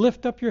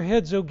 Lift up your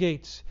heads, O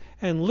gates,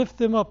 and lift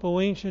them up,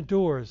 O ancient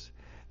doors,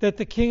 that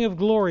the King of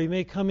glory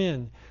may come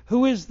in.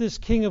 Who is this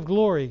King of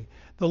glory?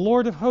 The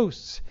Lord of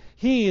hosts.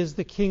 He is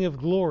the King of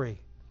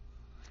glory."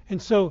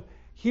 And so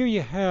here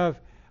you have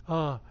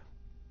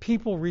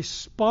people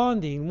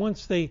responding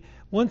once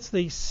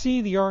they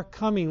see the ark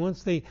coming,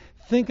 once they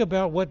think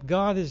about what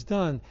God has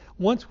done,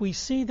 once we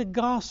see the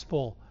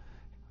gospel.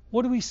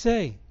 What do we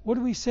say? What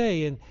do we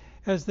say? And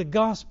as the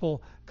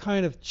gospel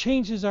kind of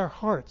changes our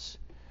hearts,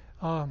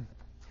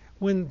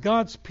 when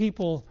God's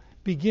people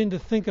begin to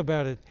think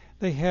about it,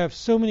 they have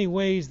so many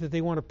ways that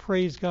they want to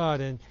praise God.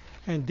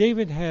 And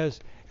David has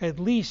at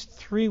least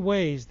 3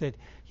 ways that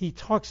he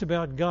talks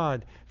about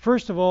God.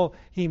 First of all,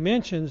 he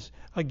mentions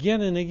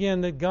again and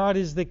again that God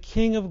is the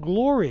King of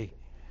glory.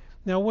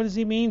 Now, what does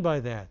he mean by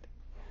that?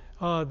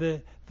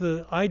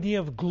 The idea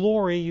of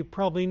glory, you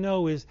probably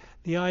know, is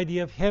the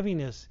idea of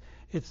heaviness.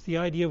 It's the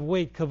idea of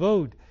weight.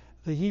 Kavod,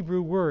 the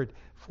Hebrew word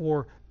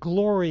for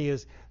glory,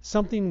 is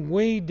something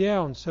way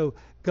down. So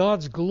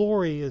God's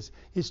glory is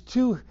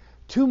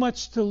too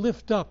much to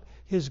lift up.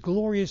 His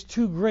glory is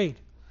too great.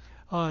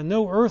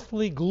 No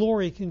earthly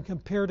glory can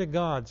compare to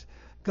God's.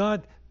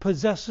 God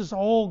possesses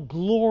all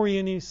glory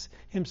in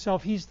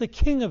himself. He's the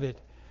king of it.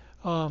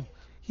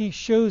 He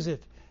shows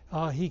it.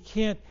 He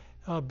can't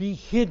be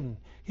hidden.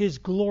 His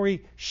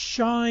glory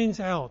shines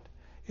out.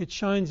 It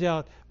shines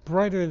out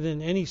brighter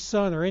than any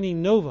sun or any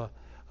nova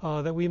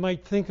that we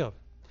might think of.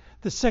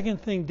 The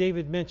second thing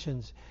David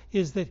mentions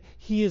is that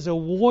he is a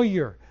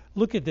warrior.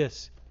 Look at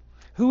this.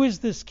 Who is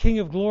this King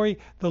of glory?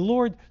 The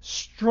Lord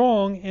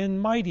strong and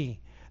mighty.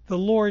 The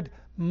Lord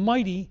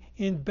mighty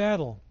in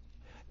battle.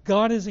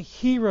 God is a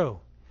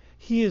hero.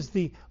 He is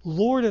the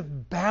Lord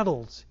of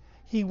battles.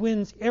 He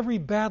wins every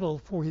battle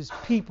for his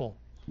people.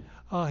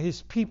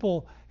 His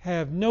people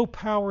have no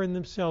power in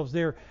themselves.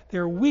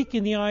 They're weak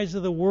in the eyes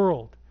of the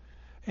world.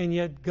 And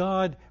yet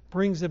God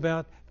brings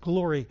about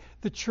glory.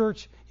 The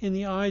church in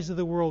the eyes of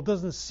the world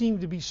doesn't seem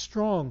to be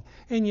strong.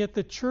 And yet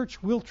the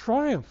church will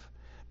triumph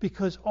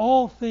because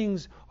all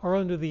things are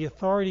under the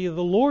authority of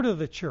the Lord of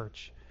the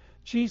church.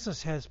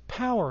 Jesus has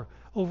power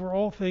over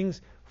all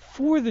things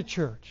for the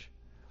church.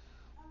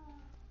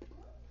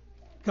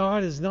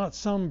 God is not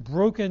some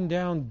broken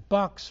down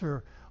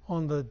boxer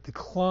on the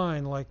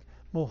decline like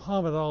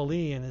Muhammad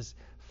Ali in his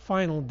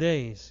final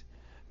days.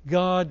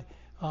 God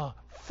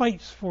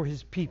fights for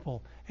his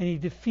people and he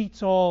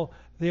defeats all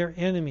their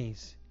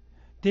enemies.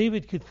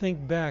 David could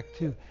think back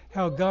to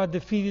how God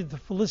defeated the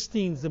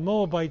Philistines, the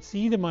Moabites,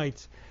 the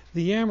Edomites,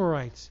 the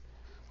Amorites.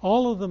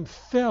 All of them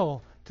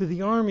fell to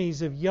the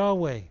armies of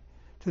Yahweh,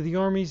 to the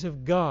armies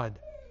of God.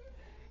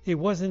 It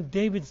wasn't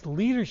David's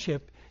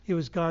leadership, it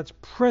was God's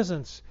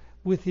presence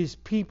with his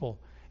people.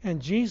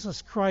 And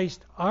Jesus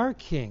Christ, our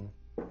King,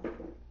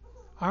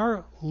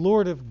 our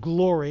Lord of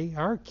glory,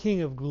 our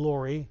King of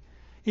glory,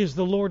 is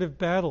the Lord of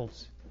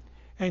battles.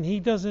 And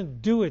he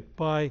doesn't do it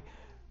by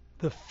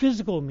the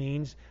physical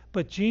means,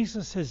 but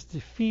Jesus has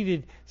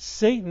defeated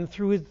Satan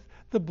through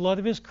the blood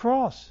of his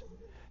cross.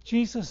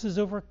 Jesus has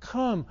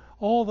overcome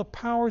all the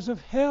powers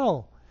of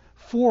hell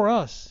for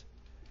us.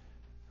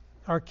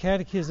 Our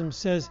catechism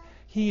says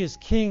he is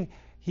king.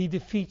 He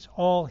defeats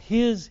all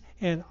his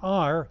and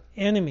our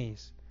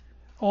enemies.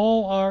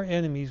 All our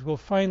enemies will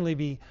finally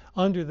be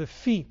under the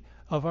feet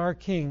of our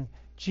King,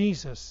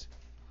 Jesus.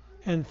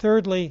 And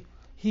thirdly,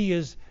 he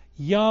is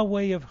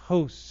Yahweh of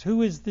hosts.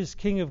 Who is this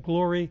King of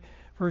glory?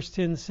 Verse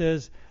 10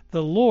 says,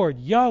 the Lord,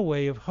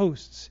 Yahweh of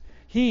hosts.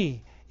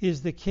 He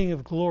is the King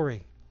of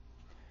glory.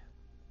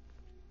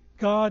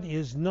 God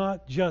is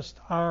not just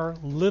our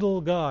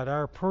little God,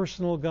 our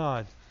personal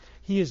God.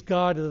 He is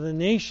God of the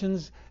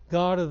nations,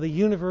 God of the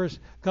universe,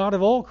 God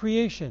of all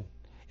creation.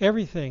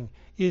 Everything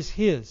is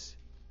his.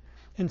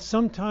 And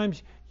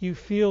sometimes you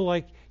feel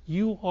like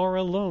you are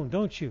alone,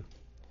 don't you?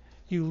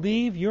 You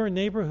leave your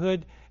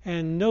neighborhood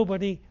and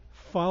nobody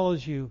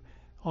follows you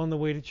on the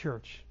way to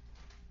church.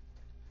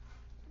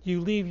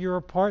 You leave your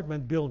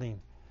apartment building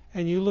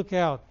and you look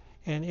out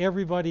and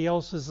everybody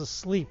else is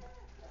asleep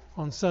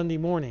on Sunday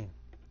morning.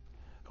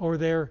 Or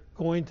they're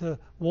going to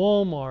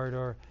Walmart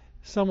or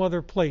some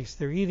other place.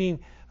 They're eating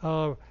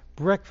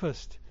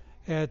breakfast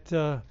at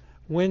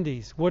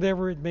Wendy's,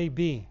 whatever it may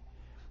be.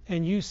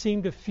 And you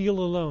seem to feel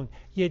alone.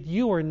 Yet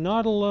you are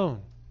not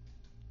alone.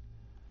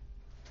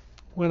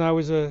 When I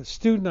was a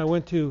student, I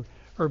went to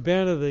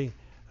Urbana, the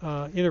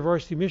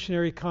InterVarsity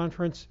Missionary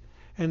Conference,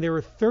 and there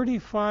were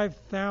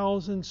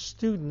 35,000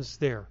 students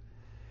there.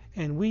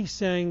 And we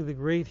sang the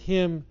great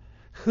hymn,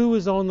 Who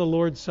is on the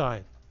Lord's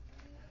Side?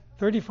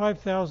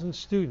 35,000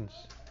 students.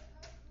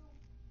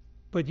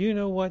 But you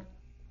know what?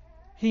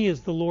 He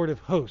is the Lord of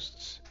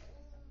hosts.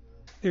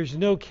 There's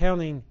no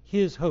counting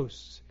his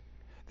hosts.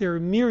 There are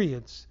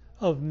myriads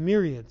of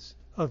myriads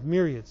of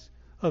myriads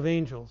of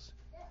angels.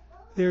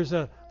 There's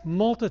a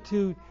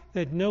multitude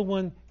that no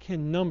one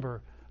can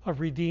number of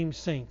redeemed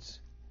saints.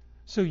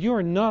 So you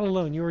are not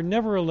alone. You are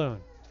never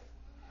alone.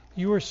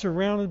 You are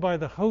surrounded by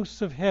the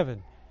hosts of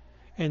heaven,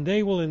 and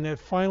they will in that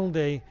final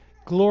day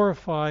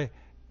glorify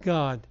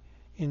God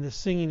in the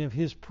singing of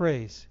his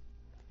praise.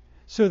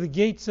 So the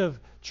gates of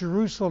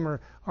Jerusalem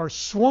are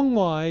swung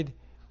wide,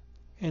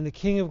 and the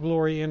King of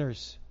glory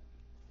enters.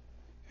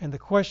 And the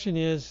question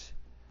is,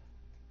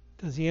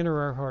 does he enter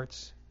our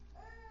hearts?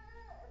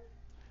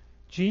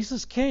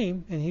 Jesus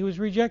came and he was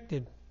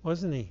rejected,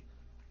 wasn't he?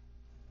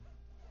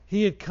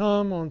 He had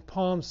come on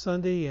Palm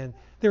Sunday and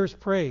there was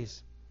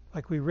praise,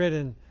 like we read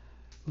in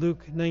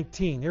Luke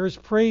 19. There was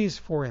praise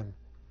for him.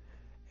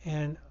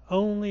 And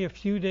only a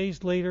few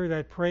days later,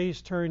 that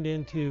praise turned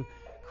into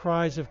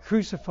cries of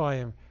crucify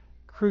him,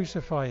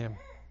 crucify him.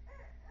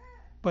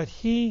 But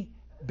he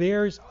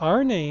bears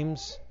our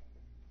names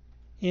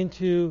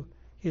into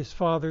his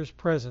Father's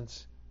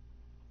presence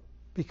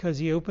because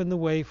he opened the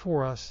way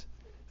for us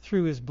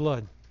through his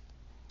blood.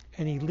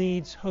 And he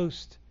leads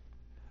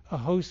a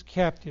host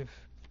captive.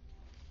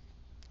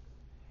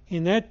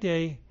 In that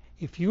day,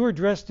 if you are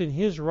dressed in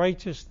his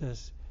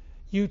righteousness,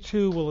 you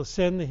too will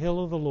ascend the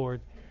hill of the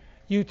Lord.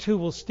 You too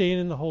will stand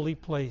in the holy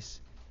place.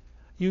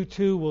 You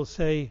too will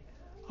say,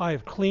 I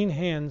have clean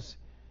hands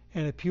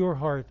and a pure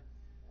heart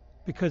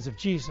because of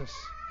Jesus.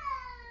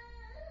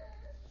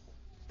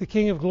 The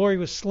King of glory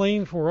was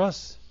slain for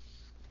us,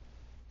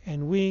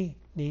 and we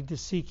need to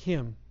seek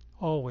him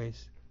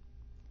always.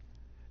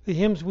 The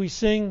hymns we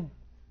sing,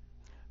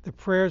 the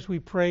prayers we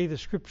pray, the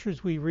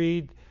scriptures we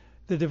read,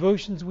 the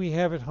devotions we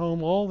have at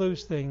home, all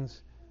those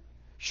things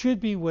should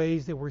be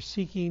ways that we're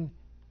seeking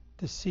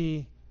to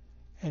see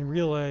and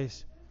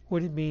realize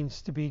what it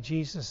means to be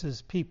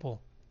Jesus'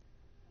 people.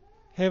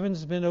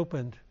 Heaven's been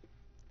opened.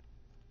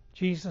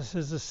 Jesus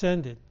has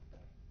ascended.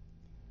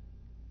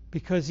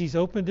 Because he's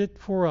opened it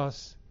for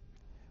us,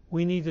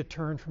 we need to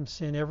turn from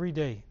sin every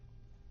day.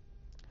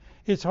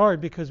 It's hard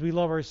because we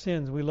love our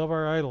sins, we love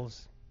our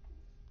idols.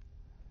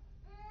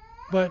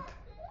 But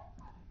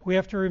we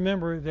have to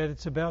remember that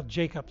it's about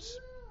Jacobs.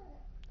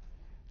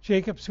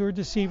 Jacobs who are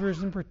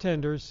deceivers and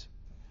pretenders,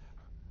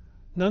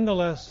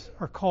 nonetheless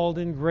are called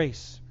in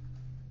grace.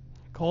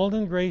 Called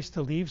in grace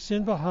to leave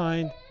sin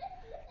behind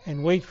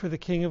and wait for the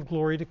King of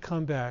Glory to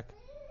come back.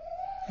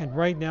 And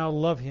right now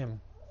love him.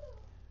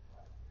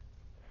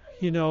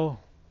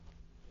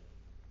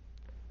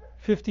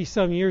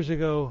 50-some years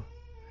ago,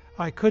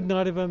 I could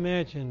not have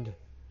imagined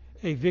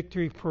a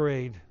victory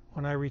parade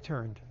when I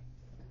returned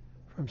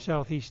from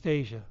Southeast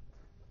Asia.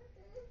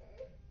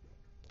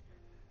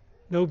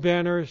 No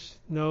banners,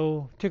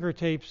 no ticker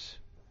tapes,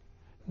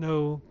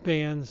 no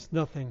bands,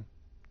 nothing.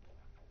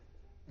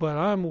 But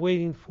I'm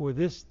waiting for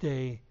this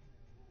day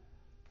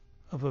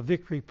of a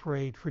victory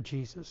parade for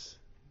Jesus.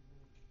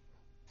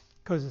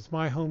 Because it's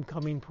my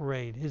homecoming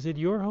parade. Is it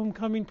your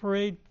homecoming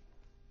parade?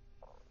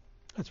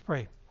 Let's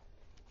pray.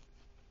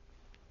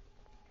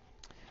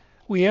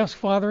 We ask,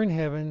 Father in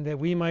heaven, that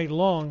we might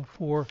long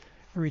for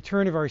the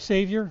return of our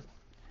Savior,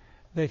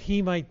 that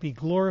he might be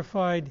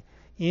glorified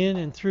in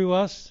and through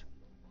us.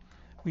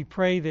 We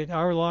pray that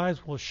our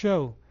lives will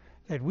show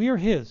that we are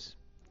his,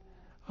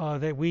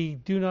 that we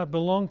do not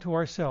belong to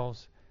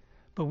ourselves,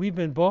 but we've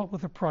been bought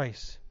with a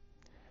price.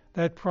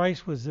 That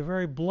price was the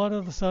very blood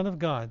of the Son of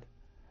God.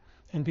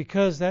 And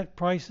because that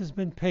price has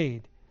been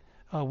paid,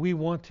 we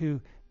want to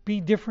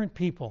be different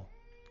people,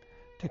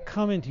 to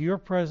come into your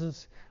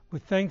presence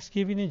with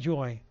thanksgiving and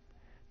joy,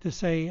 to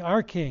say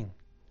our King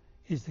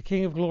is the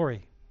King of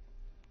glory,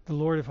 the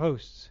Lord of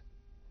hosts.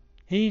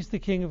 He's the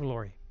King of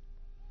glory.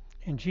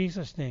 In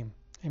Jesus' name,